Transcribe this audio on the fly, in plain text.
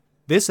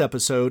This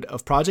episode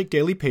of Project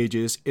Daily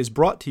Pages is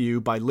brought to you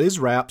by Liz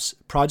Rapp's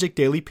Project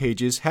Daily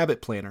Pages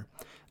Habit Planner,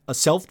 a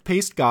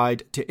self-paced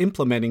guide to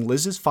implementing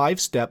Liz's 5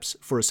 steps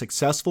for a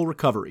successful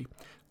recovery.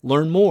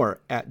 Learn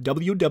more at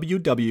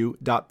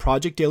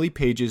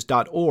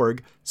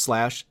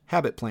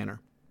www.projectdailypages.org/habit planner.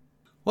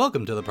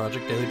 Welcome to the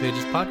Project Daily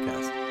Pages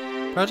podcast.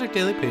 Project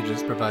Daily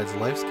Pages provides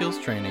life skills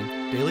training,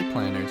 daily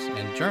planners,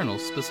 and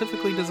journals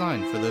specifically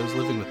designed for those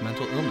living with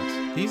mental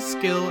illness. These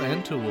skill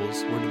and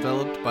tools were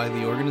developed by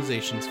the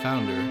organization's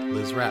founder,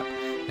 Liz Rapp,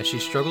 as she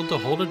struggled to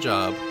hold a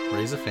job,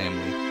 raise a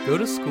family, go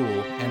to school,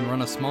 and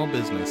run a small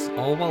business,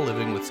 all while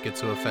living with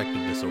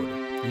schizoaffective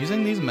disorder.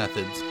 Using these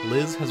methods,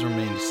 Liz has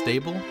remained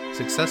stable,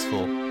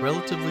 successful,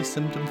 relatively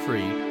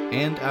symptom-free,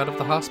 and out of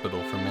the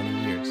hospital for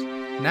many years.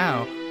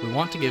 Now, we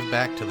want to give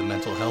back to the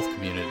mental health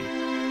community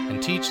and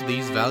teach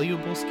these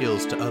valuable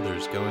skills to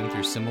others going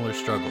through similar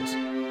struggles.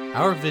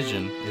 Our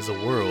vision is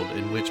a world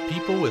in which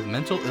people with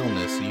mental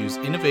illness use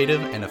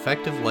innovative and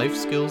effective life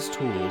skills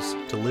tools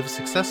to live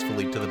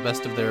successfully to the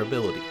best of their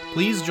ability.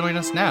 Please join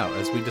us now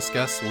as we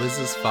discuss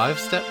Liz's 5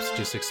 steps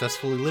to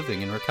successfully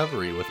living in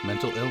recovery with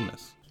mental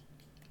illness.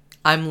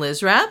 I'm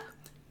Liz Rapp.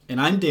 And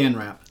I'm Dan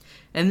Rapp.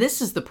 And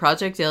this is the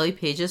Project Daily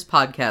Pages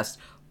podcast,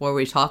 where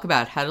we talk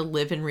about how to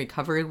live in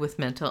recovery with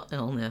mental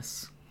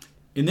illness.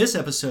 In this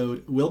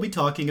episode, we'll be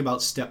talking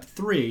about step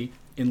 3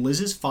 in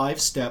Liz's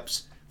 5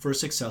 steps for a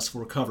successful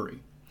recovery.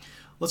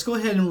 Let's go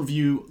ahead and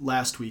review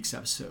last week's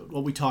episode,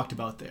 what we talked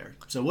about there.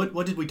 So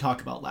what did we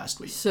talk about last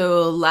week?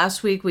 So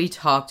last week we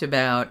talked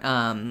about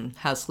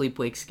how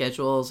sleep-wake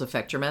schedules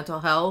affect your mental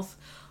health.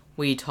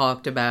 We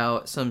talked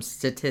about some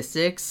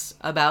statistics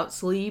about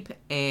sleep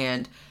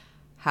and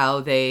how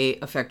they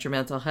affect your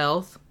mental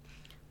health.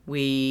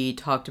 We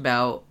talked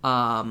about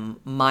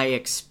my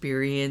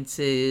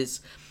experiences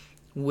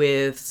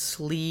with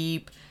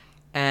sleep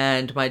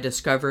and my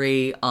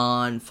discovery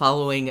on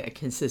following a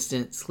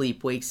consistent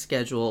sleep-wake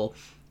schedule,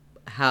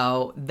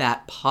 how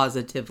that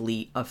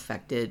positively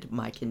affected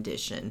my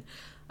condition.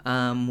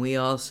 We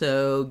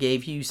also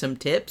gave you some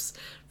tips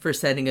for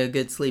setting a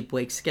good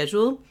sleep-wake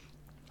schedule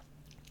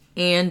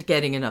and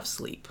getting enough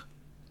sleep.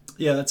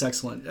 Yeah, that's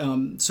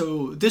excellent.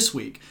 So this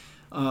week,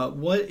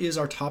 what is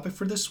our topic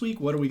for this week?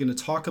 What are we going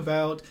to talk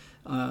about?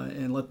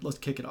 And let's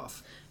kick it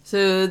off.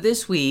 So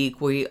this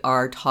week we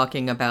are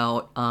talking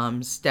about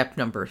step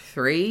number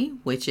 3,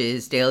 which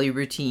is daily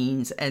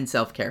routines and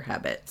self-care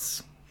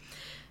habits.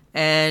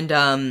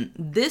 And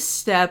this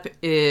step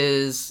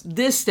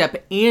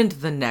and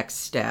the next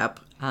step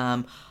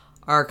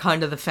are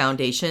kind of the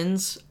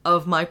foundations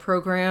of my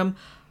program.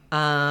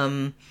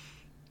 The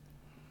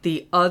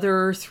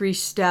other 3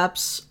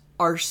 steps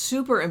are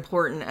super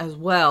important as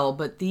well,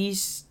 but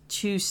these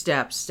 2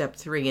 steps, step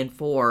 3 and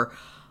 4,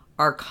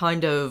 are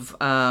kind of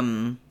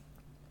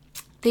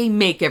they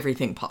make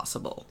everything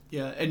possible.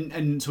 Yeah,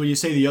 and so when you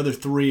say the other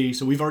 3,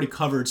 so we've already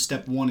covered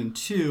step 1 and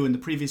 2 in the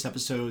previous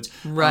episodes.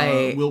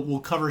 Right. We'll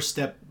cover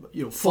step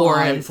 4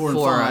 and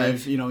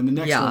 5, in the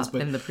next ones.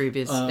 But in the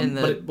previous.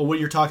 But what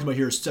you're talking about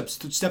here is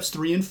steps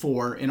 3 and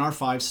 4 in our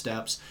 5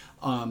 steps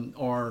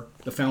are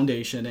the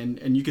foundation,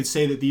 and you could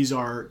say that these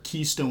are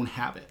keystone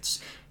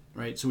habits.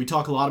 Right, so we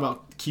talk a lot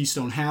about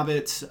keystone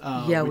habits. We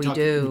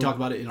do. We talk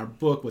about it in our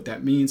book, what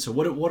that means. So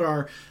what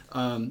are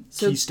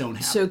keystone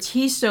habits? So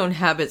keystone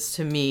habits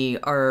to me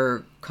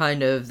are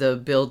kind of the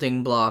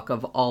building block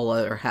of all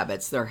other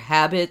habits. They're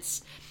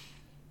habits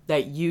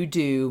that you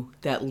do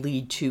that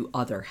lead to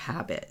other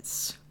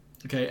habits.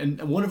 Okay, and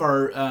one of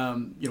our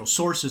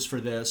sources for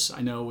this,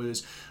 I know,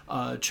 is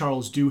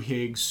Charles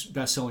Duhigg's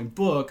best-selling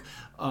book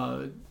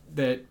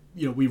that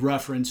we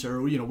reference,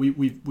 or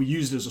we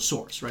used as a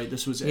source, right?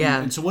 This was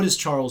and so what does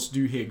Charles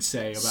Duhigg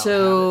say about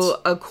habits?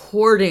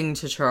 According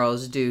to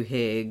Charles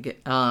Duhigg,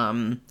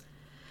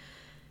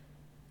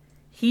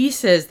 he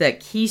says that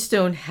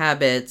keystone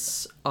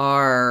habits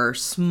are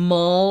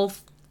small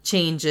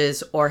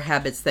changes or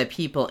habits that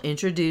people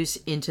introduce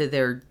into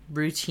their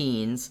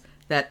routines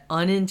that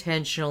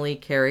unintentionally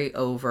carry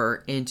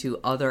over into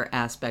other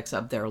aspects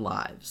of their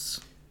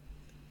lives.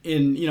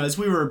 As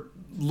we were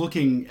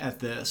looking at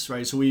this,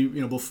 right? So we,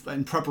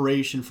 in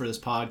preparation for this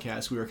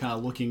podcast, we were kind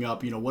of looking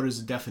up, what is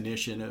the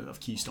definition of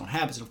keystone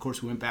habits? And of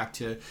course, we went back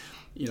to,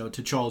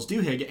 to Charles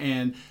Duhigg.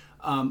 And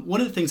one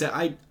of the things that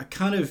I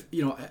kind of,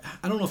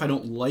 I don't know if I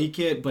don't like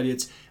it, but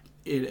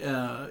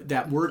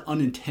that word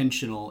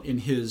unintentional in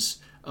his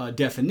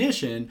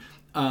definition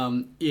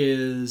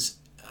is,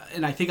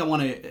 and I think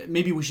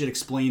maybe we should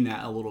explain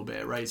that a little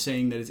bit, right?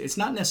 Saying that it's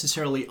not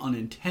necessarily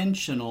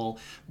unintentional,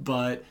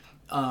 but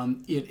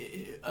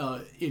the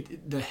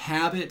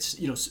habits,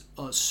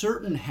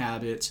 certain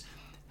habits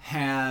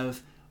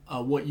have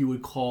what you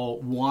would call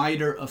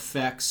wider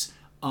effects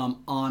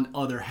on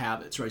other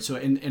habits, right? So,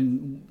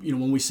 and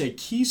when we say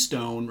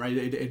keystone, right,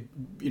 it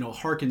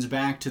harkens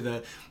back to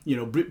the,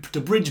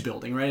 to bridge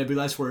building, right? I mean,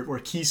 that's where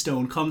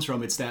keystone comes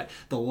from. It's that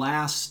the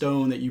last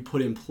stone that you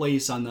put in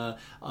place on the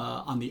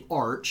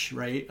arch,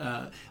 right?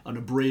 On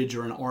a bridge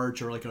or an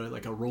arch, or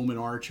like a Roman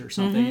arch or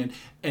something,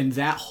 and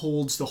that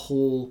holds the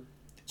whole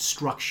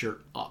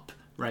structure up.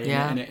 right?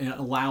 Yeah. And it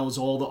allows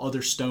all the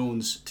other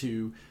stones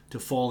to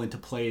fall into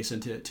place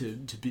and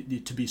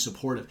to be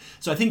supportive.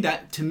 So I think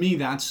that, to me,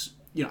 that's,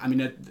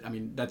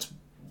 that's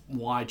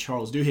why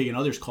Charles Duhigg and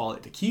others call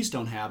it the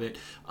Keystone Habit.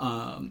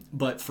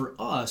 But for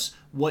us,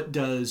 what's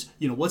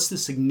the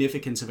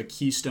significance of a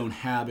Keystone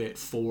Habit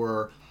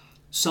for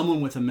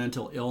someone with a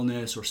mental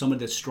illness, or somebody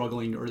that's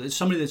struggling, or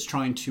somebody that's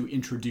trying to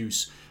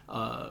introduce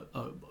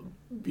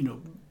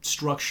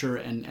structure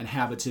and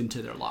habits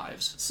into their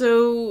lives?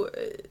 So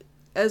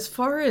as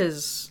far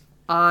as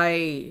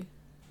I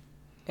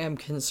am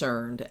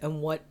concerned,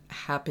 and what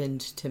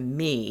happened to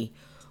me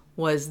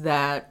was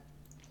that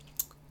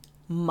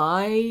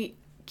my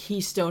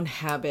Keystone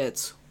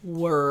habits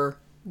were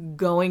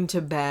going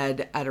to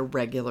bed at a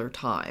regular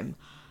time.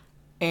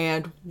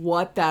 And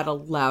what that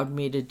allowed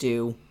me to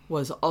do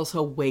was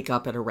also wake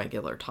up at a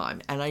regular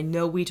time. And I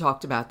know we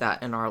talked about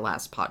that in our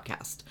last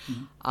podcast.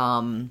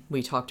 Mm-hmm.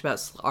 We talked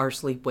about our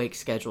sleep-wake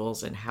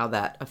schedules and how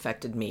that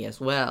affected me as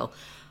well.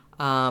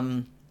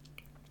 But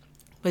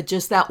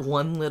just that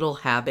one little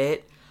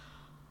habit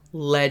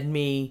led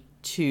me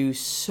to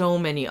so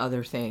many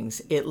other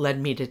things. It led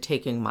me to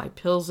taking my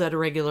pills at a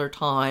regular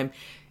time.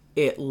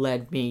 It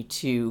led me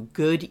to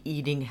good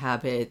eating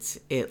habits.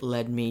 It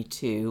led me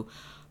to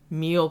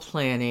meal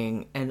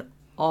planning and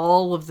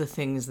all of the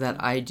things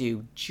that I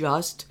do.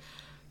 Just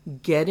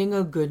getting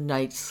a good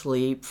night's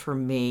sleep for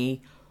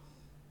me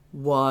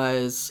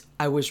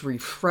I was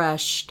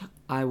refreshed.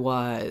 I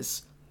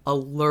was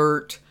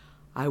alert.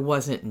 I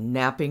wasn't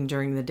napping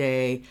during the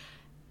day.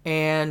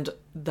 And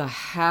the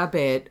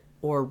habit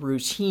or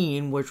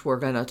routine, which we're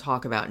going to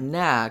talk about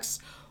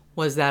next,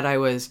 was that I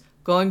was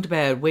going to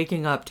bed,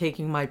 waking up,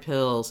 taking my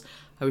pills.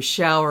 I was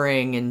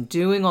showering and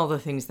doing all the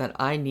things that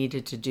I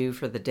needed to do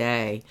for the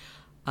day.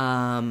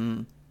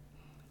 And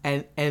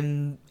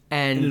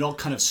it all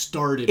kind of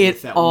started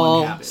with that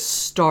one habit. It all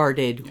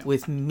started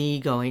with me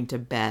going to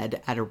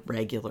bed at a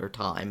regular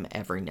time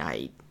every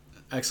night.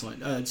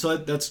 Excellent. So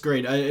that's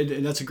great.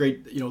 That's a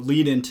great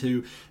lead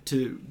into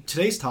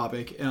today's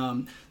topic.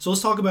 So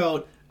let's talk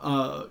about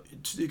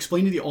to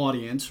explain to the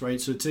audience, right?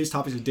 So today's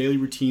topic is daily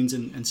routines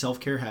and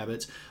self-care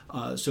habits.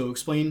 So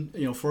explain,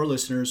 for our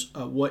listeners,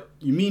 what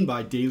you mean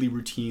by daily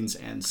routines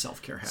and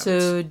self-care habits.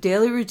 So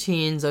daily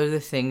routines are the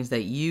things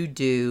that you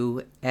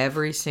do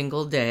every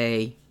single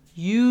day,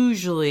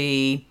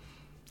 usually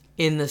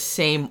in the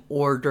same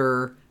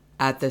order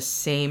at the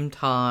same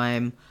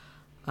time.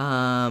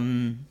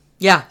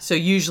 So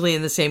usually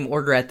in the same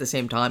order at the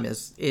same time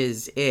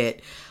is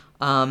it.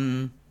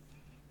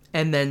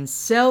 And then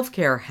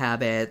self-care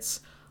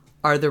habits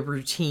are the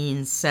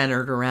routines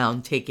centered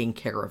around taking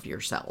care of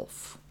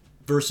yourself.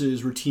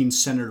 Versus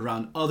routines centered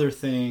around other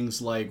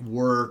things like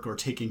work or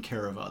taking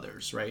care of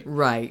others, right?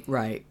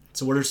 Right.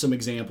 So what are some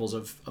examples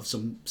of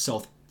some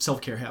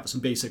self-care habits,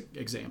 some basic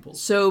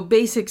examples? So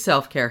basic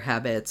self-care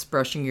habits: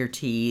 brushing your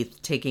teeth,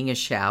 taking a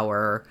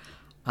shower.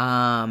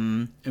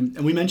 And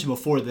we mentioned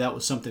before that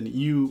was something that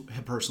you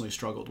have personally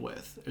struggled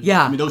with.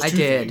 Yeah, those two I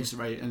did. things,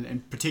 right?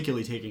 And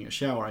particularly taking a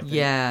shower, I think.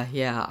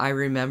 Yeah. I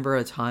remember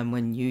a time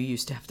when you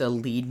used to have to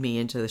lead me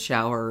into the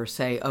shower or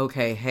say,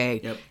 "Okay, hey,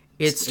 yep.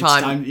 it's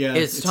time for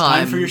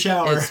your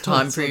shower. It's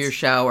time for your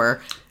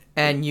shower."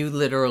 And you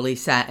literally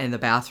sat in the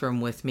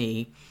bathroom with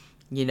me,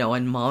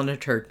 and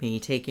monitored me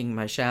taking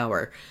my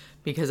shower.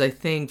 Because I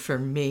think for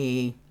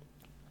me,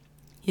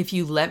 if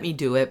you let me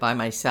do it by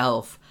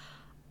myself,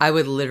 I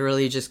would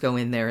literally just go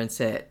in there and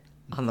sit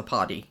on the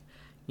potty.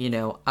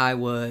 I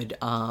would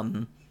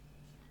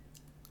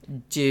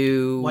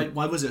do...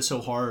 Why was it so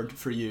hard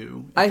for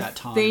you at that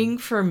time? I think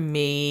for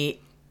me,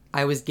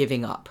 I was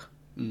giving up.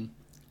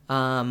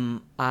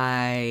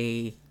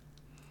 I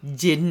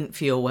didn't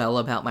feel well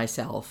about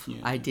myself.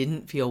 Yeah. I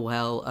didn't feel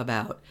well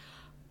about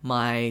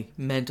my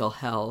mental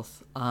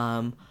health.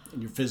 And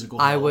your physical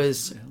health. I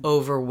was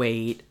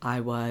overweight. I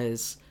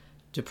was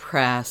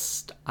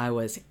depressed. I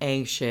was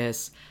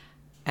anxious.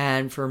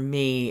 And for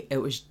me, it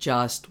was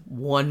just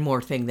one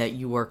more thing that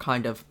you were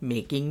kind of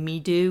making me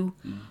do.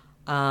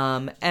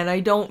 And I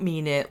don't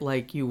mean it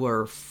like you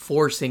were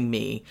forcing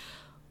me,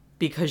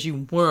 because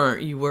you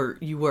weren't. You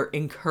were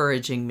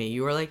encouraging me.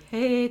 You were like,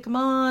 "Hey, come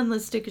on,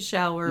 let's take a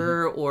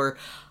shower." Or,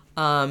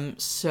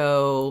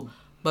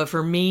 but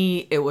for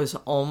me, it was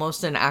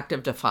almost an act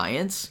of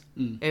defiance.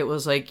 It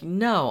was like,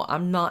 "No,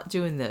 I'm not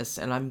doing this,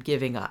 and I'm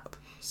giving up."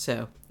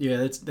 So yeah,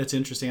 that's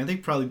interesting. I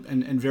think probably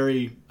and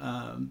very.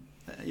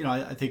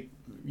 I think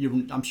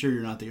I'm sure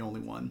you're not the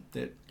only one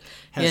that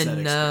has that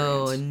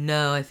experience.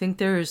 No. I think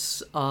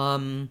there's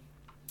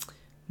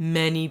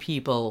many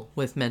people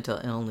with mental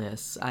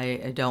illness.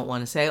 I don't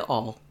want to say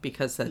all,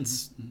 because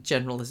that's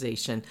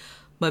generalization,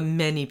 but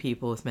many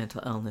people with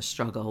mental illness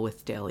struggle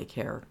with daily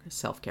care,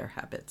 self-care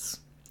habits.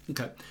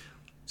 Okay.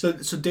 So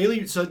it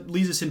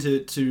leads us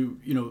into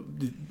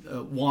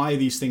why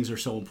these things are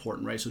so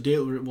important, right? So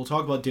we'll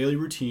talk about daily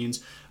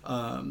routines.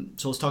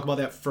 So let's talk about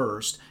that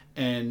first,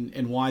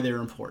 and why they're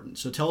important.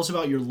 So tell us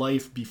about your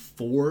life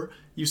before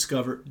you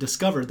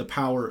discovered the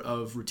power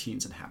of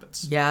routines and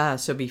habits. Yeah,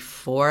 so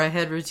before I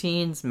had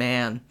routines,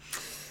 man,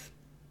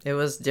 It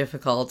was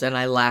difficult, and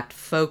I lacked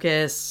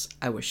focus.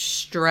 I was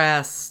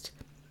stressed.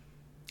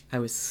 I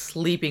was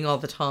sleeping all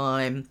the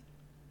time.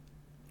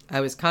 I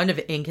was kind of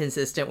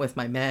inconsistent with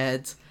my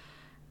meds.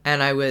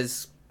 And I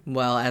was,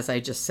 well, as I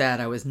just said,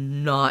 I was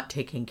not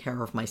taking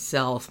care of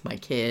myself, my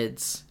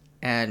kids,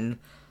 and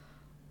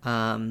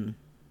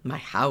my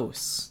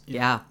house.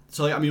 Yeah.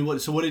 So, I mean,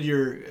 what did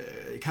your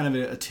kind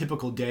of a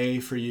typical day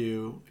for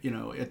you,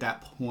 at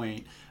that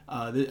point?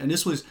 And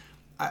this was,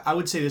 I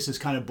would say this is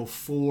kind of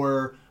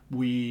before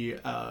we,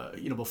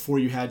 before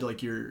you had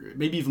like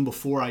maybe even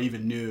before I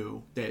even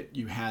knew that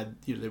you had,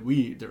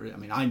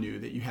 I knew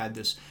that you had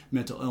this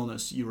mental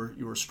illness. You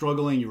were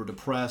struggling, you were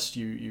depressed,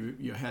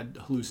 you had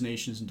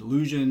hallucinations and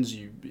delusions.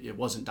 It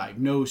wasn't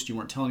diagnosed. You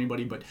weren't telling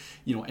anybody, but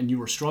and you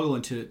were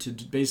struggling to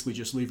basically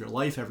just live your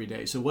life every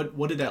day. So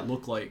what did that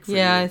look like for you?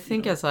 Yeah, I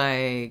think as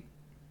I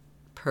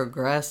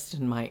progressed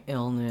in my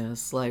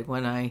illness, like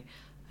when I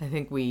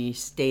think we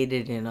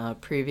stated in a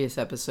previous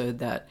episode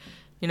that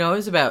I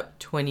was about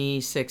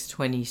 26,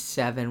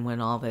 27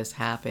 when all this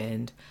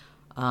happened.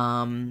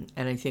 And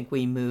I think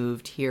we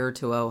moved here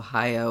to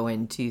Ohio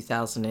in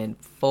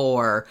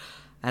 2004,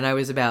 and I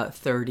was about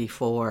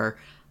 34.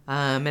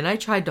 And I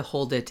tried to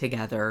hold it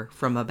together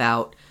from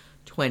about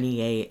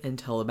 28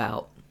 until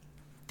about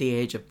the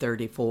age of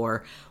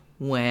 34,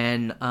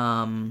 when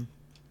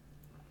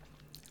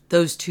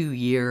those 2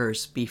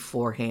 years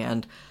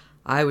beforehand,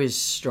 I was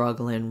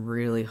struggling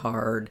really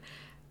hard.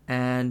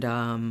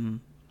 And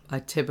a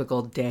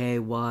typical day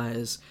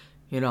was,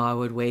 I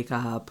would wake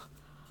up,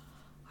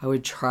 I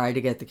would try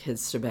to get the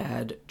kids to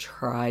bed,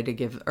 to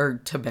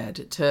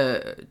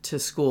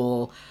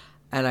school,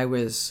 and I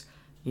was,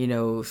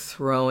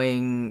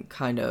 throwing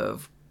kind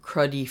of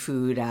cruddy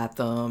food at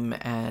them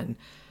and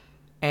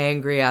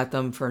angry at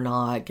them for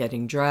not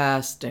getting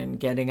dressed and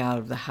getting out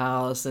of the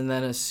house. And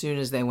then as soon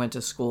as they went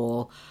to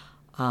school,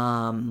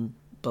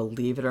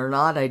 believe it or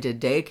not, I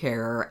did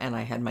daycare, and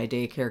I had my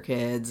daycare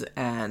kids,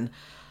 and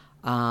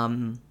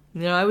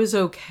I was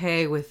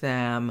okay with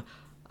them,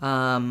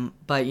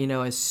 but,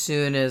 as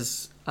soon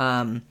as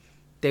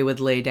they would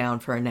lay down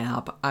for a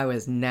nap, I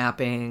was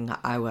napping.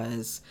 I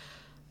was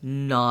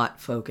not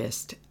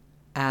focused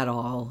at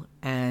all.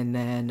 And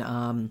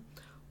then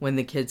when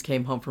the kids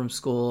came home from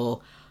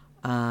school,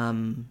 I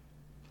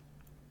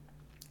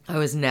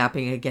was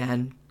napping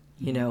again,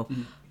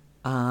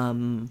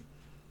 and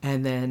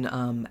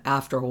then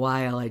after a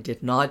while, I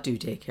did not do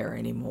daycare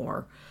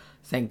anymore.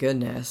 Thank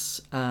goodness.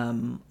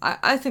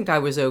 I think I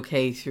was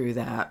okay through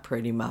that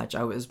pretty much.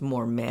 I was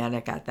more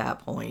manic at that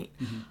point.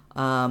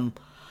 Mm-hmm.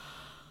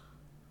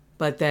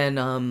 But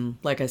then,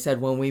 like I said,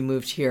 when we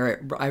moved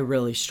here, I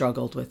really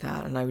struggled with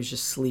that. And I was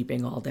just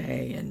sleeping all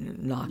day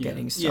and not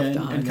getting stuff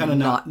done. And kind of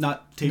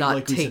not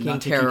taking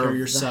care of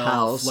yourself, the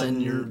house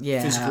and your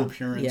physical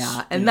appearance.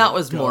 Yeah, and that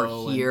was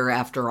more here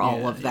after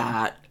all of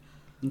that.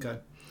 Okay.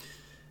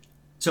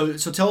 So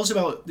tell us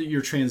about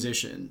your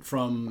transition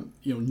from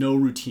no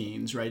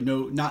routines, right?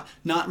 Not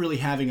really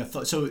having a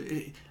thought. So,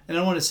 and I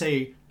don't want to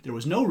say there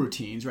was no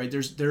routines, right?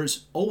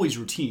 There's always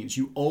routines.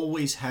 You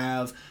always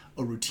have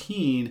a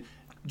routine.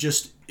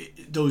 Just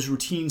those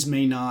routines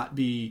may not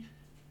be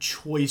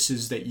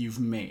choices that you've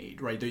made,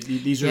 right?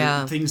 These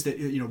are things that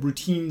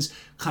routines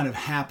kind of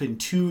happen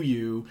to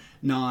you,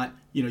 not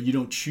you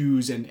don't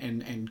choose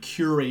and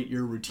curate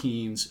your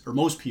routines, or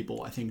most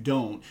people I think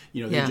don't.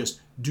 They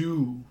just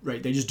do,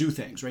 right? They just do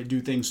things, right? Do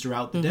things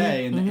throughout the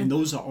day, and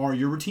those are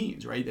your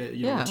routines, right?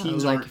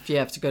 Routines like if you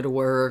have to go to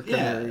work.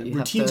 Yeah,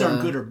 routines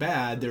aren't good or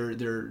bad.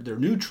 They're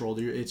neutral.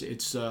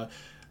 It's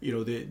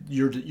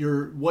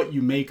your what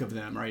you make of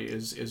them, right?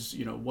 Is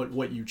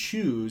what you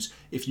choose.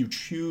 If you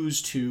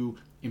choose to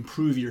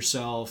improve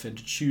yourself and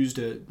to choose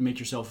to make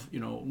yourself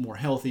more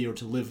healthy, or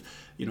to live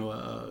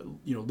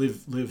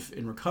live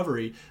in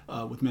recovery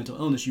with mental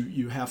illness,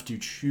 you have to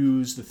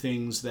choose the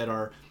things that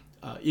are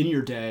in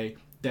your day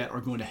that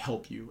are going to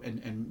help you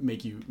and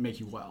make you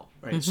well,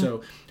 right?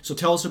 Mm-hmm. So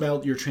tell us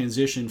about your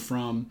transition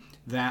from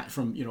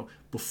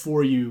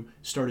before you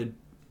started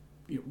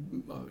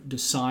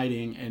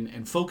deciding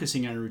and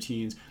focusing on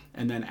routines,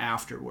 and then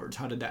afterwards.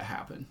 How did that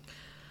happen?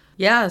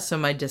 Yeah, so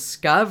my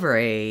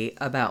discovery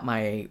about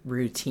my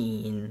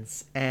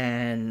routines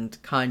and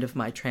kind of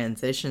my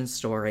transition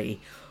story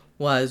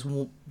was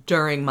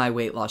during my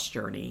weight loss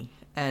journey.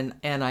 And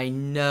I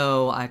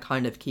know I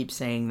kind of keep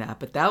saying that,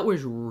 but that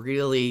was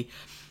really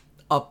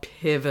a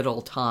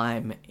pivotal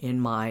time in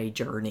my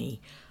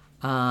journey.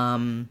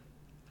 I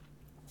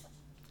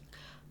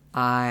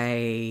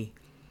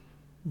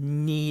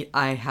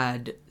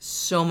had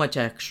so much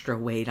extra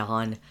weight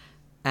on,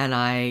 and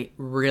I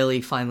really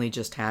finally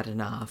just had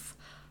enough.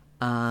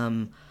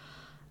 And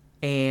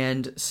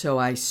so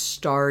I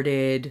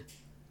started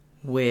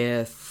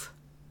with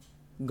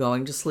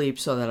going to sleep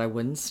so that I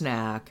wouldn't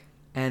snack,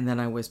 and then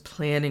I was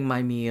planning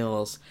my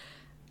meals,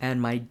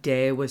 and my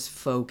day was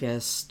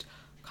focused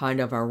kind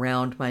of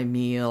around my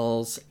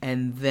meals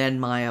and then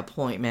my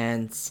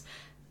appointments,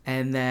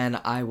 and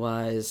then I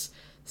was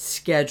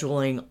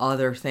scheduling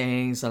other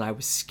things, and I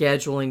was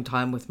scheduling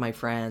time with my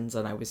friends,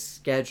 and I was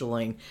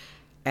scheduling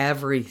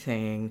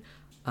everything.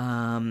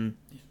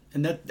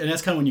 And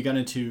that's kind of when you got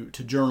into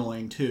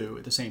journaling too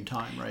at the same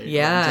time, right?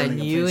 Yeah, Journaling and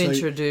of you things.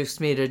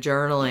 introduced me to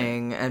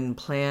journaling and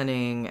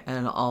planning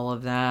and all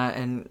of that,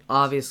 and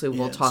obviously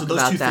we'll talk so those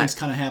about two that. things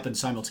kind of happened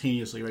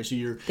simultaneously, right? So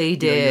They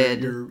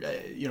did.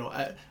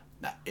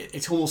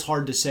 It's almost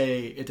hard to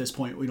say at this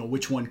point,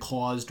 which one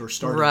caused or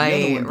started the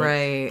Right, other one.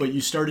 right. But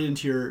you started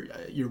into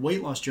your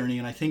weight loss journey,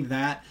 and I think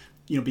that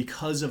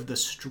because of the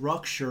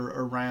structure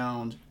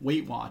around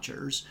Weight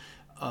Watchers,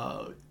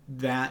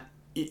 that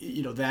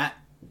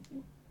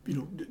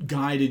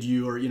guided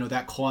you, or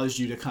that caused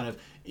you to kind of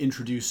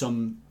introduce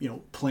some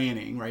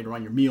planning, right,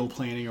 around your meal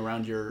planning,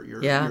 around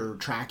your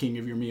tracking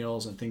of your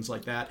meals and things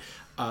like that.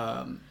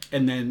 And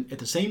then at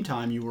the same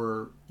time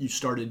you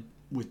started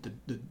with the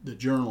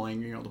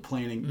journaling, the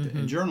planning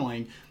and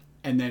journaling,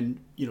 and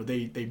then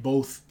they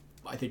both,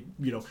 I think,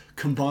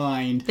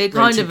 combined. They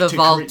kind of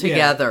evolved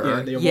together.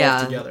 Yeah, they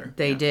evolved together.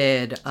 They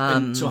did.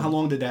 And so how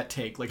long did that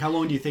take? Like, how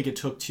long do you think it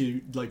took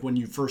to, like, when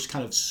you first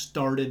kind of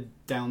started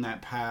down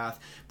that path,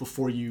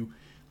 before you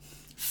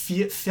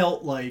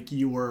felt like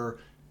you were,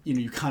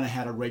 you kind of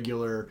had a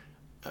regular,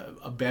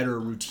 a better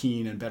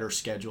routine and better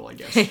schedule, I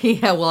guess?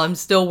 Yeah, well, I'm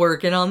still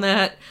working on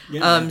that.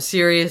 Yeah.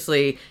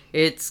 Seriously,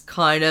 it's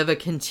kind of a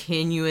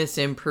continuous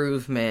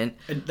improvement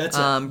And that's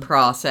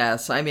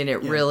process. I mean,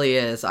 it really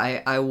is.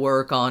 I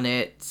work on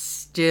it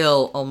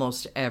still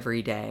almost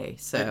every day.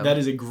 So that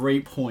is a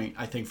great point,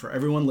 I think, for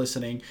everyone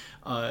listening.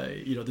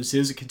 This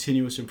is a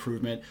continuous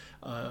improvement.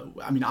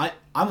 I mean,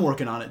 I'm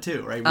working on it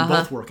too, right? We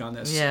both work on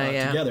this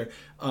together.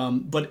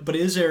 But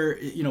is there,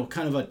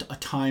 kind of a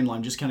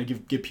timeline? Just kind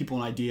of give people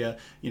an idea,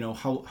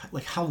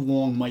 how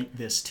long might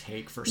this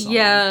take for someone?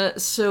 Yeah,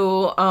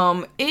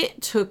 so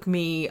it took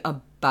me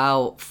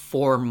about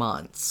 4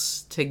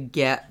 months to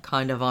get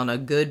kind of on a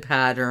good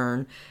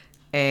pattern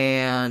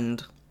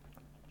and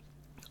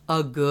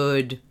a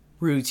good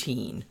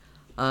routine,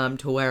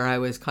 to where I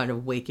was kind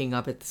of waking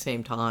up at the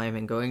same time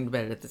and going to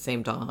bed at the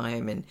same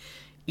time and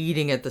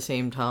eating at the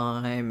same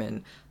time.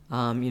 And,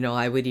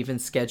 I would even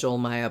schedule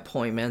my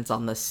appointments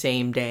on the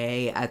same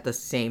day at the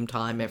same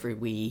time every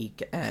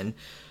week. And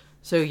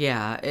so,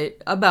 yeah,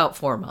 about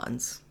 4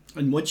 months.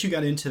 And once you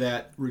got into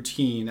that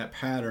routine, that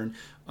pattern,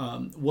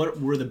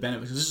 what were the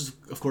benefits? This is,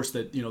 of course,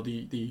 this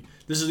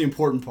is the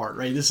important part,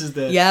 right? This is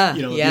the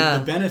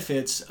the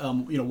benefits.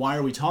 Why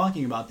are we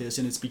talking about this?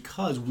 And it's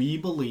because we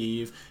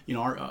believe,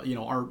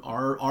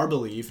 our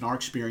belief and our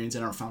experience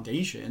and our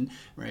foundation,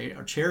 right?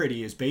 Our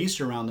charity is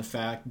based around the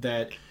fact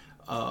that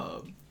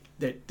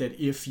that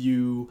if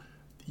you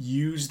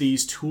use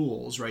these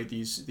tools, right?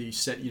 These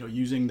set,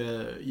 using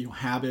the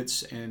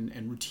habits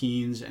and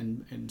routines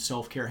and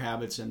self-care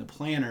habits and the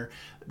planner,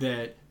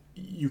 that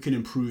you can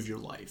improve your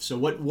life.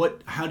 So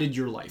how did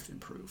your life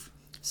improve?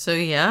 So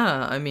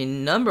yeah, I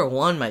mean, number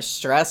one, my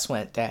stress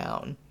went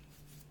down.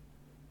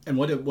 And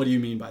what do you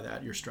mean by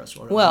that? Your stress?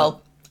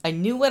 Well, I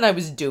knew what I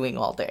was doing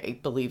all day,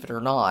 believe it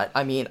or not.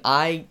 I mean,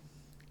 I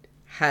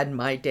had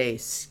my day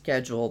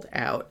scheduled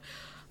out.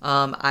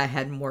 I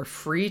had more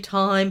free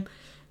time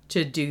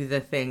to do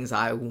the things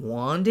I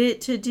wanted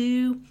to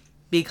do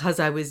because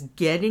I was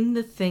getting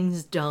the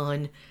things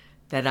done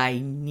that I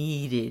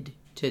needed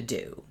to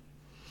do.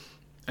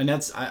 And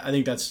I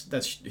think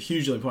that's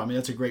hugely important. I mean,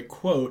 that's a great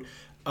quote.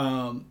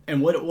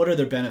 And what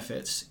other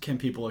benefits can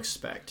people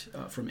expect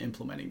from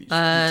implementing these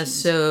routines?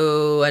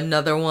 So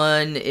another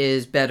one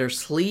is better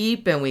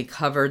sleep, and we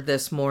covered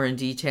this more in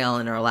detail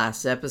in our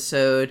last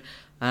episode.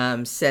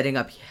 Setting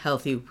up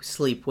healthy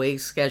sleep-wake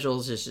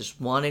schedules is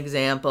just one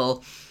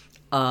example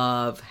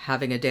of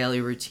having a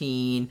daily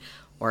routine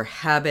or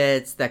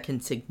habits that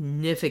can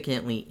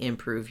significantly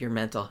improve your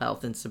mental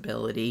health and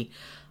stability.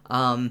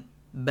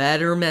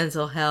 Better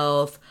mental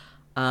health.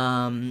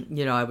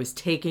 I was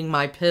taking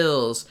my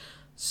pills,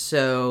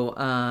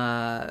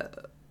 so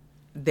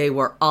they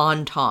were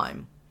on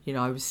time.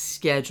 I was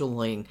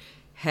scheduling,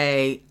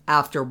 hey,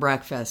 after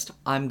breakfast,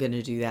 I'm going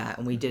to do that.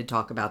 And we did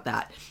talk about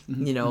that.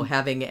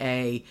 Having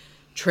a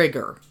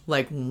trigger,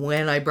 like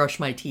when I brush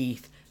my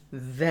teeth,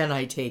 then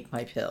I take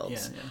my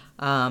pills.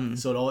 Yeah.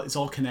 So it's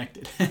all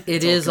connected.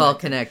 It is all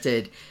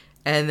connected.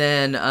 And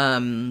then,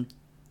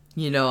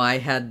 I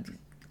had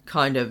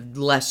kind of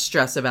less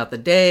stress about the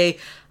day.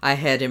 I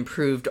had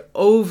improved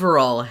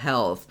overall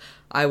health.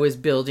 I was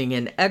building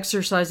in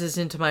exercises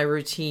into my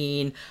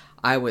routine.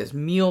 I was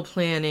meal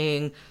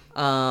planning.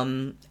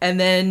 And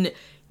then,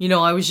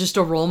 I was just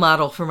a role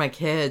model for my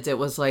kids. It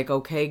was like,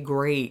 okay,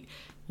 great.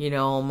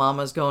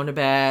 Mama's going to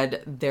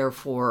bed,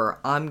 therefore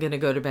I'm going to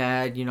go to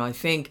bed. I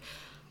think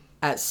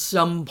at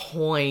some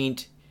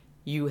point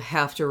you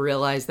have to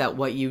realize that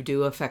what you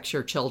do affects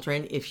your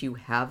children if you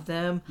have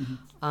them.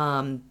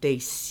 Mm-hmm. They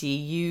see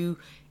you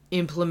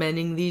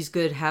implementing these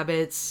good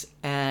habits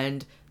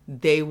and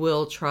they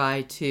will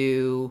try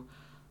to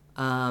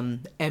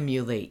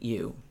emulate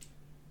you.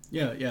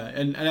 Yeah,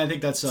 and I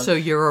think that's so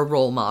you're a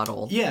role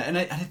model. Yeah, and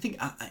I think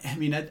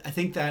I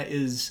think that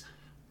is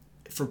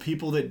for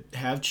people that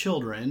have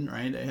children,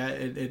 right?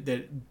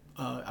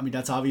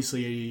 That's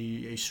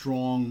obviously a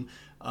strong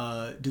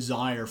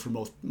desire for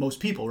most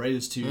people, right?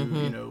 Is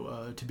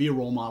to to be a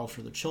role model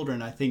for their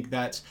children. I think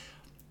that's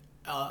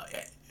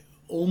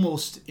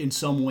almost in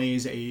some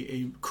ways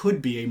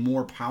could be a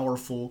more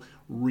powerful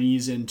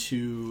reason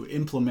to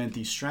implement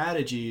these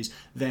strategies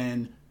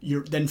than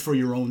for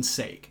your own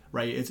sake,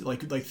 right? It's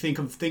like think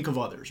of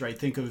others, right?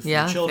 Think of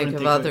your children,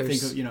 think of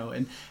others. Think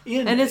of,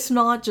 and it's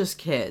not just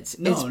kids.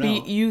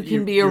 You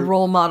can be a you're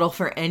role model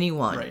for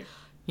anyone. right.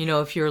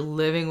 If you're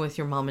living with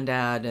your mom and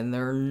dad and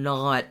they're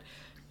not,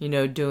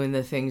 doing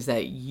the things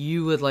that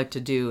you would like to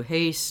do,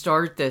 hey,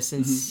 start this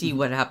and see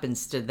what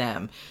happens to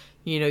them.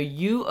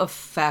 You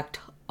affect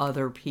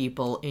other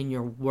people in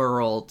your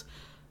world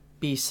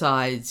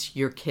besides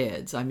your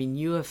kids. I mean,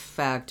 you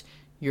affect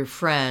your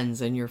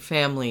friends and your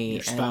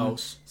family, your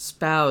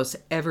spouse,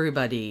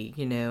 everybody,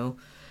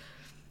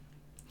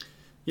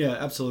 Yeah,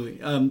 absolutely.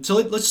 So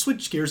let's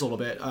switch gears a little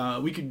bit.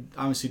 We could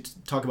obviously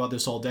talk about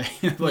this all day.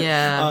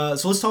 But,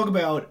 so let's talk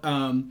about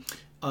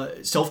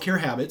self-care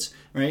habits,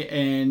 right?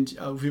 And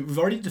we've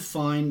already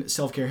defined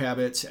self-care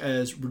habits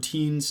as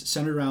routines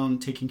centered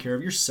around taking care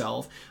of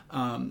yourself.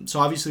 So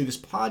obviously this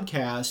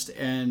podcast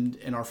and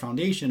our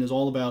foundation is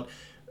all about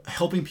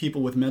helping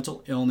people with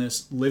mental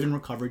illness live in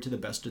recovery to the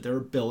best of their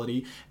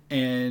ability.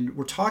 And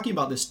we're talking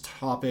about this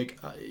topic,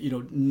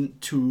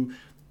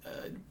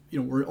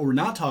 we're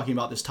not talking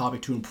about this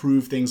topic to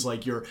improve things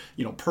like your,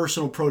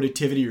 personal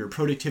productivity or your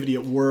productivity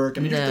at work.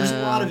 I mean, there's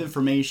a lot of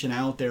information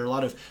out there, a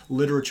lot of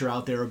literature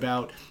out there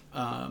about,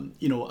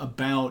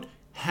 about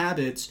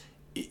habits,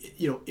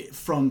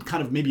 from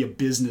kind of maybe a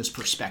business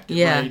perspective.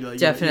 Yeah, right?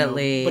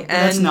 Definitely. But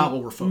that's not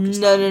what we're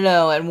focused on.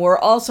 No. And we're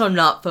also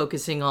not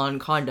focusing on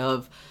kind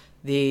of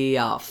the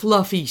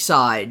fluffy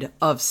side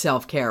of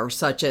self-care,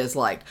 such as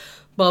like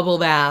bubble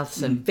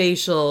baths and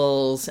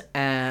facials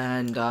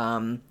and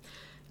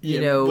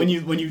when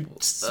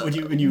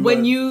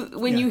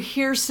you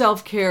hear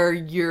self-care,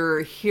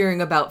 you're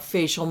hearing about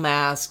facial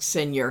masks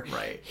and you're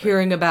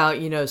hearing about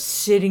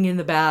sitting in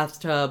the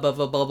bathtub of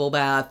a bubble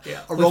bath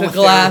with a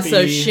glass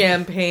of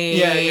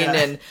champagne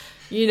and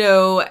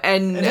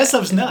and that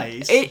stuff's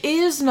nice. It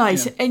is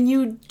nice, and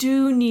you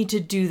do need to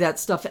do that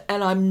stuff,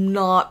 and I'm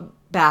not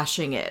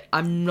bashing it.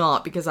 I'm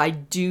not, because I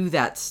do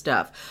that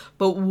stuff.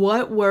 But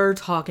what we're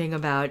talking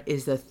about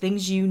is the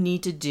things you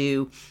need to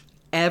do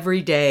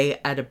every day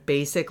at a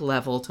basic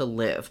level to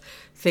live.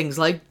 Things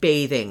like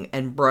bathing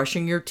and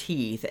brushing your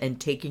teeth and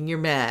taking your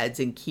meds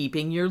and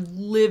keeping your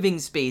living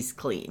space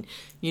clean.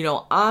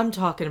 I'm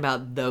talking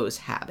about those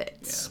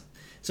habits. Yeah.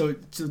 So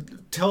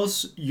tell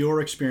us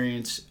your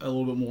experience a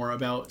little bit more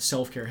about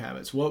self-care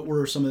habits. What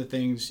were some of the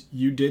things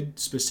you did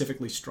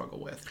specifically struggle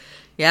with?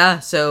 Yeah,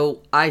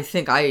 so I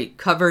think I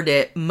covered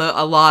a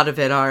lot of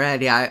it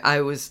already.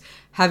 I was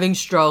having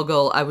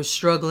struggle. I was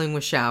struggling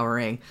with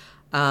showering.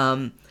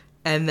 And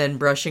then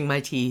brushing my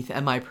teeth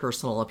and my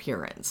personal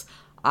appearance.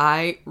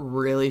 I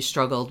really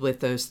struggled with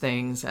those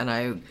things, and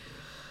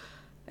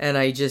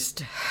I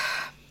just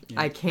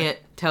I can't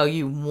tell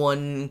you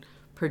one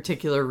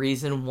particular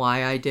reason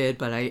why I did,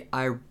 but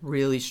I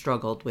really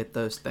struggled with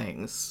those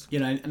things.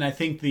 And I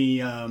think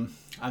the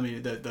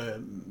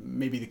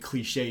maybe the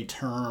cliche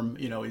term,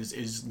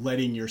 is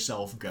letting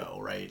yourself go,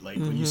 right? Like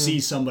when you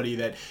see somebody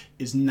that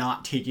is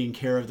not taking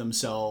care of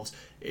themselves,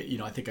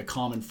 I think a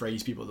common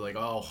phrase people are like,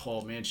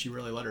 oh man, she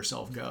really let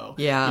herself go.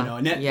 Yeah.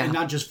 And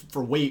not just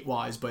for weight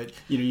wise, but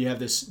you have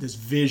this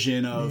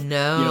vision of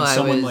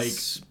someone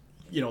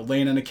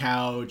laying on a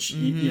couch,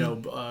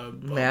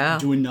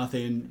 doing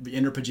nothing,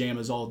 in her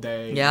pajamas all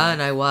day. Yeah,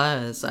 and I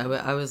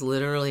was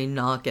literally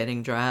not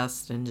getting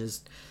dressed and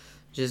just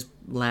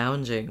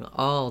lounging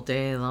all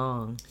day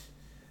long.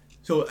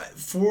 So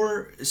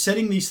for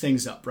setting these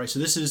things up, right? So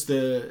this is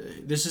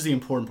the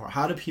important part.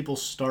 How do people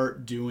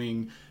start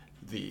doing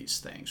these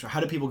things, or how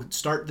do people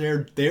start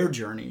their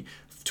journey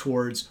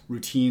towards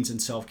routines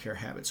and self-care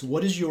habits?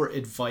 What is your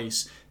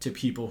advice to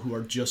people who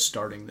are just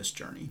starting this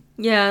journey?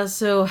 Yeah,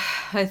 so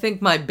I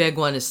think my big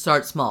one is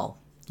start small.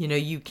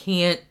 You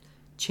can't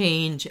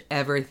change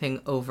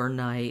everything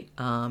overnight.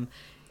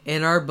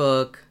 In our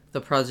book,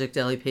 The Project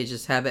Daily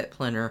Pages Habit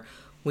Planner,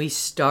 we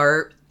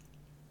start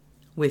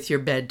with your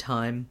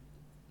bedtime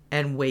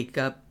and wake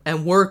up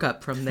and work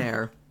up from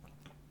there.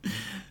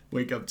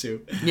 Wake up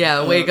too.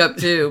 Yeah, wake up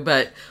too,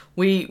 but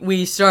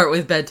we start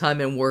with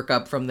bedtime and work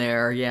up from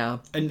there, yeah.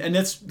 And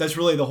that's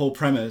really the whole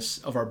premise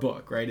of our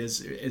book, right?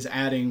 Is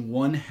adding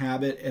one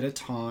habit at a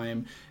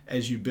time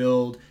as you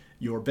build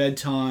your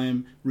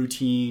bedtime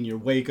routine, your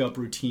wake up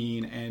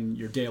routine, and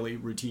your daily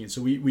routine.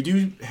 So we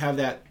do have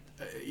that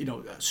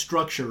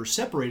structure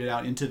separated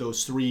out into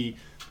those three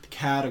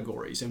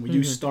categories, and we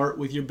do start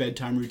with your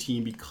bedtime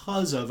routine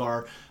because of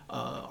our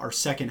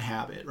second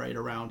habit, right,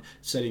 around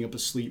setting up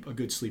a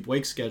good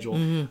sleep-wake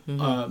schedule.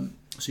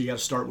 So you got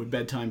to start with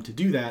bedtime to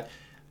do that.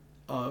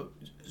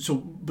 So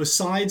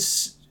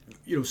besides,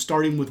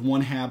 starting with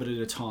one habit at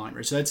a time,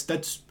 right? So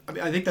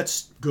I think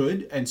that's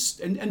good and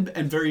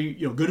very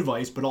good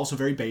advice, but also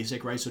very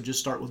basic, right? So just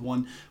start with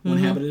one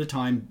habit at a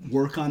time.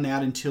 Work on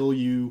that until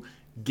you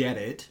get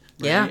it.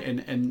 Right? Yeah.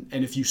 And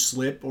if you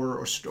slip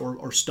or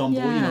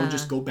stumble, Yeah.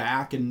 just go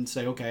back and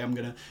say, okay, I'm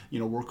gonna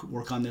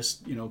work on this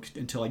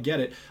until I get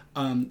it.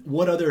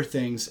 What other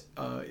things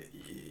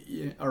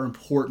are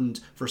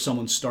important for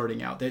someone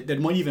starting out that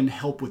might even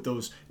help with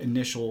those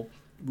initial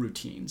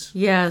routines?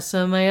 Yeah,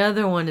 so my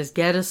other one is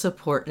get a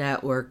support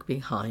network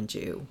behind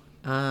you.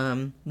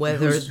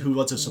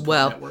 What's a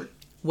support network?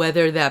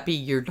 Whether that be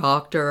your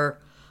doctor,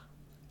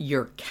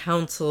 your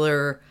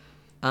counselor,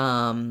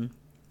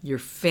 your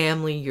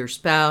family, your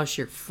spouse,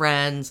 your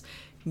friends,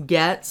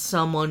 get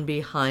someone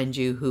behind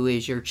you who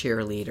is your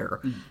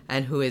cheerleader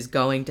and who is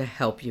going to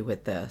help you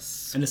with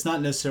this. And it's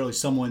not necessarily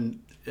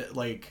someone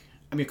like,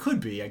 I mean, it could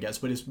be, I guess,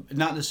 but it's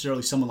not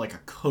necessarily someone like a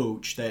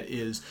coach that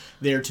is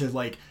there to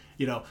like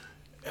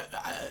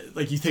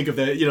you think of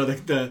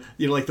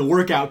like the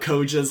workout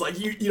coach as like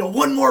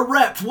one more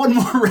rep.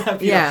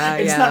 Yeah,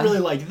 It's not really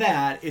like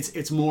that.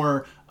 It's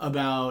more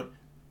about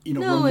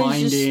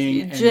reminding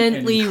it's just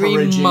gently and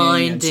encouraging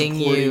reminding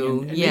and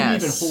you, and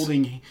yes.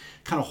 maybe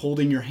even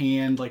holding your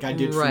hand like I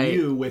did for Right,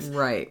 you with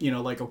right.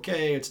 like,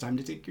 okay, it's time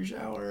to take your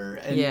shower,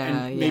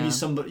 and maybe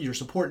your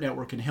support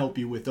network can help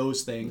you with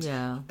those things.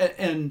 Yeah.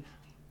 And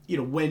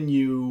when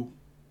you're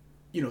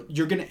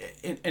gonna,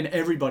 and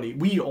everybody,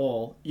 we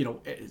all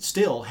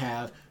still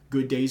have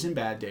good days and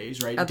bad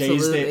days, right?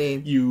 Absolutely. Days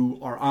that you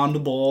are on the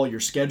ball, your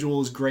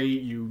schedule is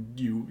great, you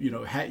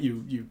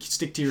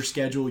stick to your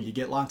schedule, you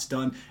get lots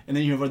done, and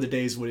then you have other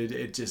days when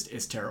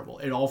it's terrible.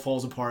 It all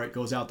falls apart, it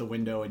goes out the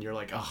window, and you're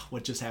like, oh,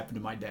 what just happened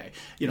to my day?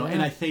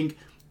 And I think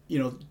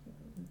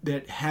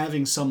that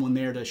having someone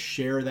there to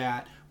share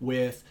that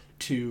with,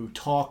 to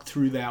talk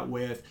through that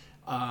with,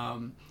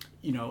 even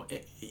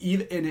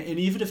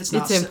if it's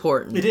not, it's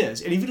important. It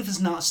is, and even if it's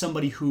not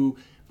somebody who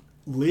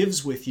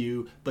lives with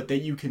you, but that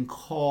you can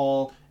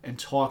call and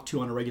talk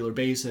to on a regular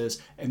basis,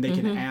 and they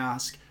can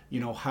ask,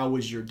 how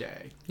was your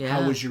day? Yeah.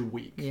 How was your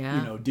week?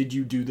 Yeah. Did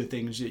you do the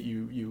things that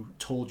you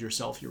told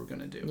yourself you were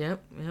going to do?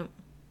 Yep.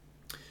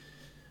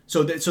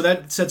 So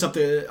that sets up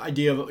the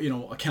idea of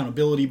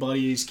accountability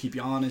buddies, keep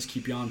you honest,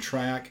 keep you on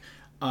track.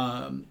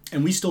 And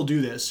we still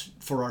do this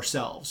for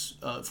ourselves,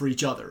 for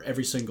each other,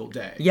 every single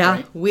day. Yeah,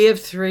 right? We have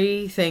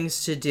 3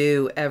 things to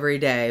do every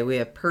day. We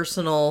have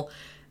personal,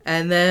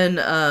 and then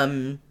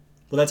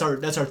well,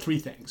 that's our 3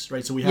 things,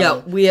 right? So we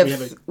have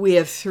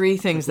 3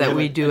 things that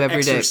we do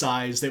every day.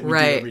 Exercise that we do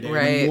every day.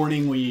 Right. In the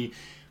morning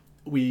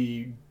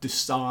we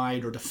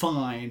decide or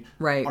define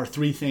our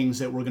 3 things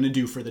that we're going to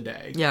do for the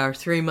day. Yeah, our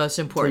 3 most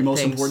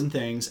important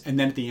things. And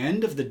then at the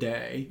end of the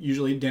day,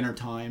 usually dinner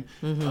time,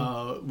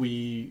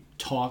 we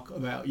talk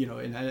about,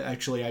 and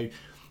actually I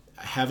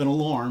have an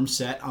alarm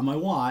set on my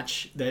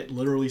watch that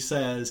literally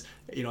says,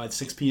 at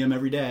 6 p.m.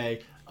 every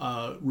day,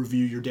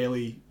 review your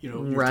daily, your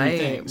 3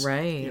 things.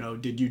 Right.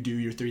 Did you do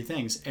your 3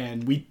 things?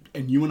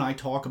 And you and I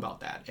talk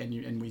about that,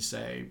 and we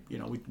say, we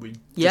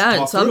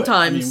just talk through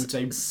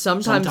it.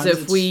 Sometimes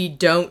if we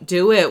don't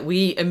do it,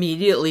 we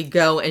immediately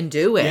go and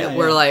do it. Yeah,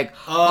 We're like,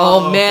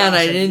 oh man,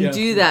 gosh, I didn't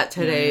do that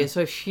today. Yeah.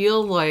 So I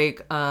feel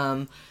like,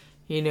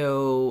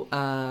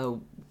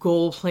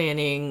 goal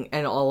planning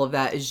and all of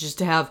that is just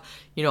to have,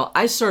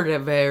 I started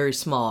very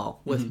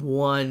small with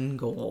 1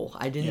 goal.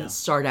 I didn't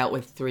start out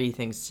with 3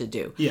 things to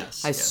do.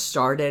 I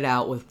started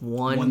out with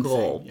one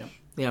goal. Thing,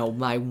 yeah.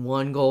 My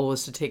 1 goal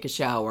was to take a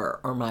shower,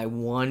 or my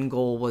 1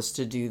 goal was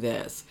to do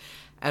this.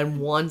 And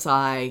once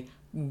I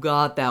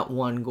got that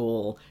 1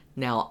 goal,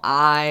 now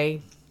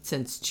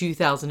since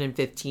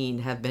 2015,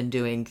 have been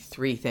doing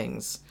 3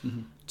 things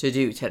to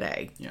do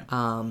today. Yeah.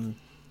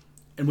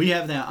 And we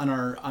have that on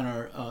our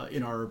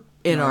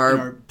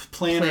planner.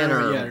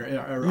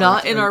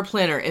 Not in our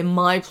planner. In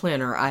my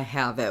planner, I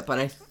have it, but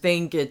I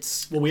think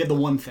it's... Well, we have the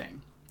 1 thing.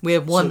 We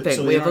have one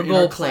thing. We have a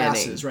goal planning.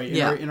 Classes, right?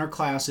 Yeah. In our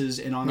classes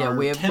and on our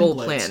we have templates, goal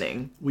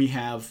planning. We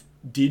have,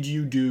 did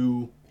you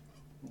do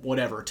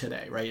whatever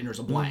today, right? And there's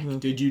a blank.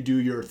 Did you do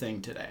your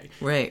thing today?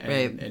 Right.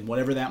 And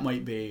whatever that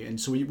might be. And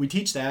so we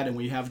teach that, and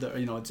we have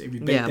we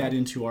bake that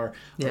into our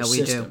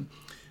system.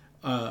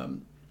 We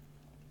do.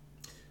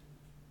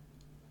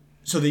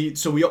 So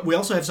we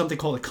also have something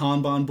called a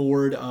Kanban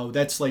board.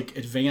 That's like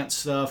advanced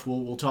stuff.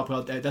 We'll talk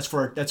about that.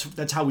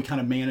 That's how we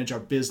kind of manage our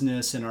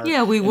business and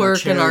our we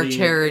work in our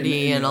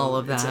charity and you know, all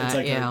of that.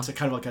 It's a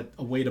kind of like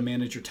a way to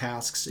manage your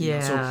tasks. Yeah.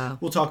 So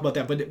we'll talk about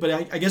that. But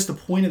I guess the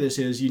point of this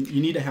is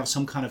you need to have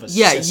some kind of a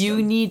system. Yeah,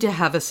 you need to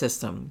have a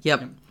system.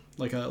 Yep.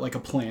 Like a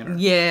planner.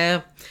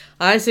 Yeah,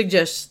 I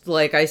suggest,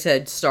 like I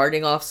said,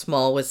 starting off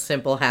small with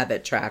Simple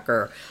Habit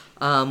Tracker,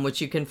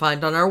 which you can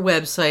find on our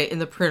website in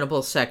the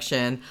printable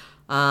section.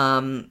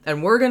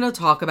 And we're going to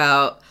talk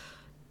about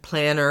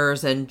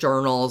planners and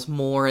journals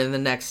more in the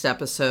next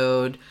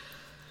episode.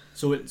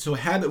 So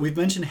we've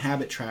mentioned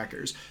habit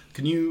trackers.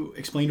 Can you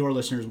explain to our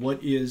listeners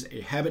what is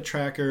a habit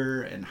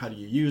tracker and how do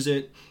you use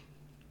it?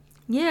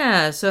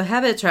 Yeah, so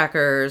habit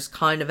trackers,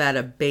 kind of at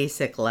a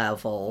basic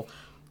level,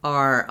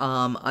 are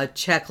a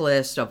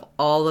checklist of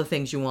all the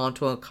things you want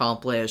to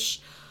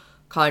accomplish,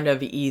 kind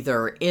of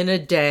either in a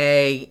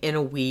day, in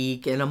a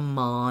week, in a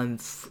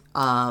month,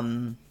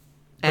 and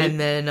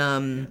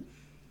then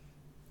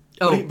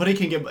Oh. But it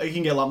can get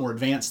a lot more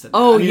advanced than that.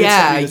 Oh, I mean,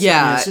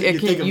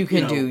 you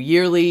can do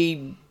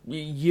yearly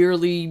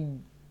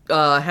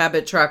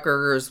habit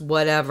trackers,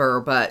 whatever,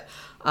 but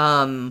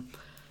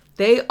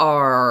they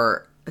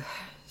are,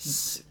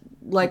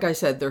 like I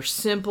said, they're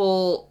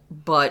simple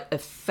but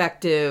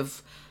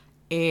effective,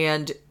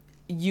 and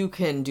you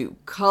can do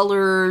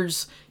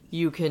colors,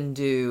 you can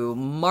do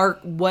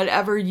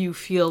whatever you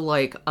feel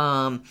like,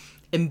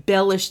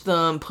 embellish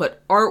them,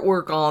 put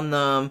artwork on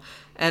them,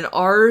 and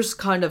ours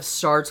kind of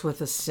starts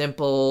with a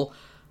simple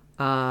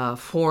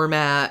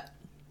format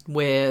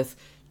with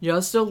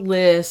just a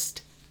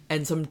list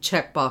and some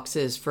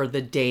checkboxes for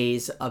the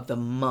days of the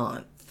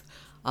month.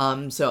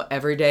 So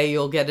every day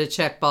you'll get a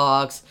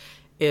checkbox.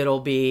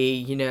 It'll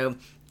be,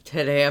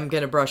 today I'm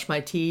going to brush my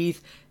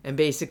teeth. And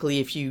basically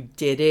if you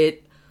did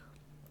it,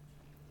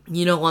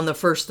 on the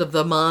first of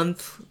the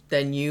month,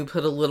 then you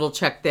put a little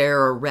check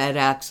there, or a red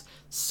X,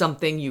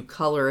 something, you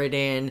color it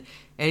in,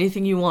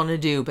 anything you want to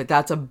do, but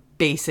that's a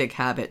basic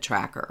habit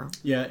tracker.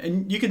 Yeah,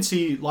 and you can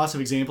see lots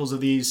of examples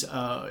of these,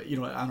 on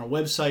our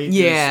website.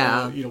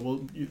 Yeah.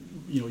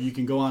 You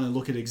can go on and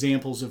look at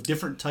examples of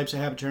different types of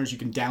habit trackers. You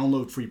can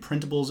download free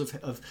printables of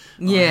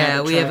yeah,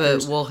 habit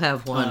trackers. We'll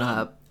have one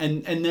up.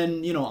 And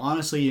then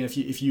honestly,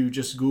 if you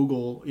just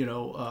Google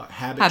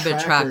habit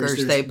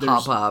trackers, they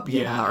pop up. Or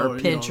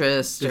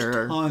Pinterest,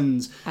 there's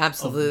tons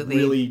absolutely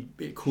of really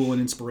cool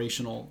and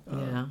inspirational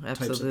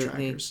types of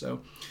trackers. So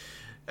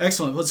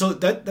excellent. Well, so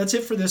that's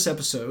it for this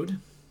episode.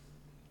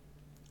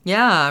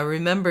 Yeah,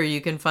 remember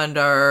you can find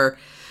our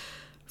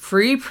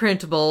free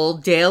printable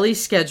daily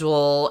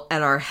schedule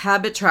and our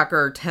habit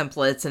tracker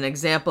templates and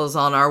examples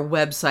on our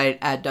website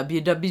at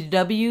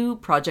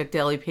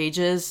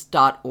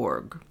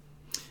www.projectdailypages.org.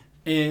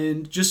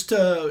 And just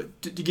to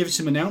give you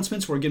some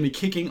announcements, we're going to be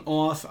kicking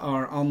off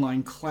our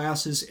online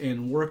classes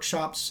and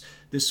workshops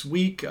this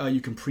week.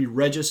 You can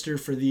pre-register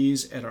for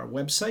these at our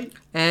website.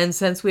 And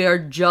since we are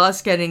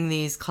just getting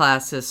these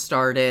classes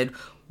started,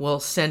 we'll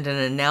send an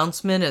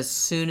announcement as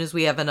soon as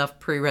we have enough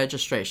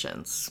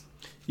pre-registrations.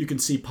 You can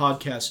see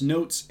podcast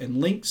notes and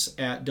links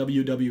at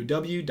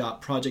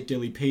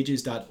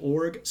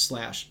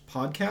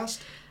www.projectdailypages.org/podcast.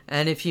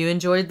 And if you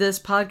enjoyed this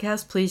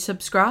podcast, please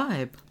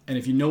subscribe. And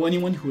if you know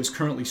anyone who is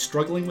currently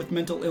struggling with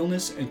mental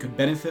illness and could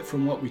benefit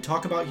from what we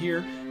talk about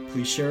here,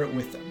 please share it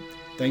with them.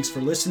 Thanks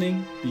for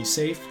listening. Be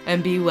safe.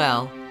 And be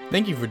well.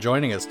 Thank you for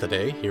joining us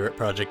today here at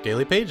Project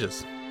Daily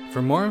Pages.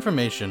 For more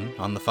information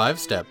on the 5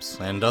 steps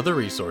and other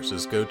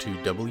resources, go to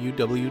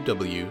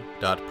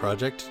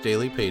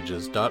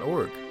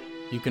www.projectdailypages.org.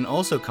 You can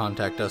also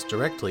contact us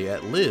directly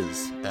at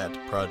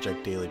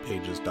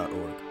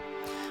liz@projectdailypages.org.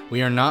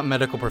 We are not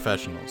medical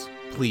professionals.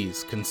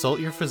 Please consult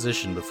your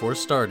physician before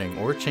starting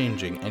or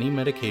changing any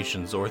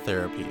medications or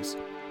therapies.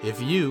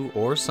 If you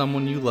or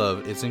someone you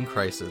love is in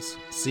crisis,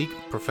 seek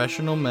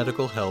professional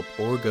medical help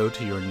or go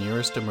to your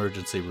nearest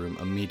emergency room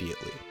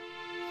immediately.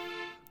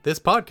 This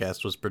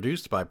podcast was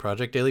produced by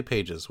Project Daily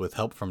Pages with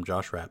help from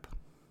Josh Rapp.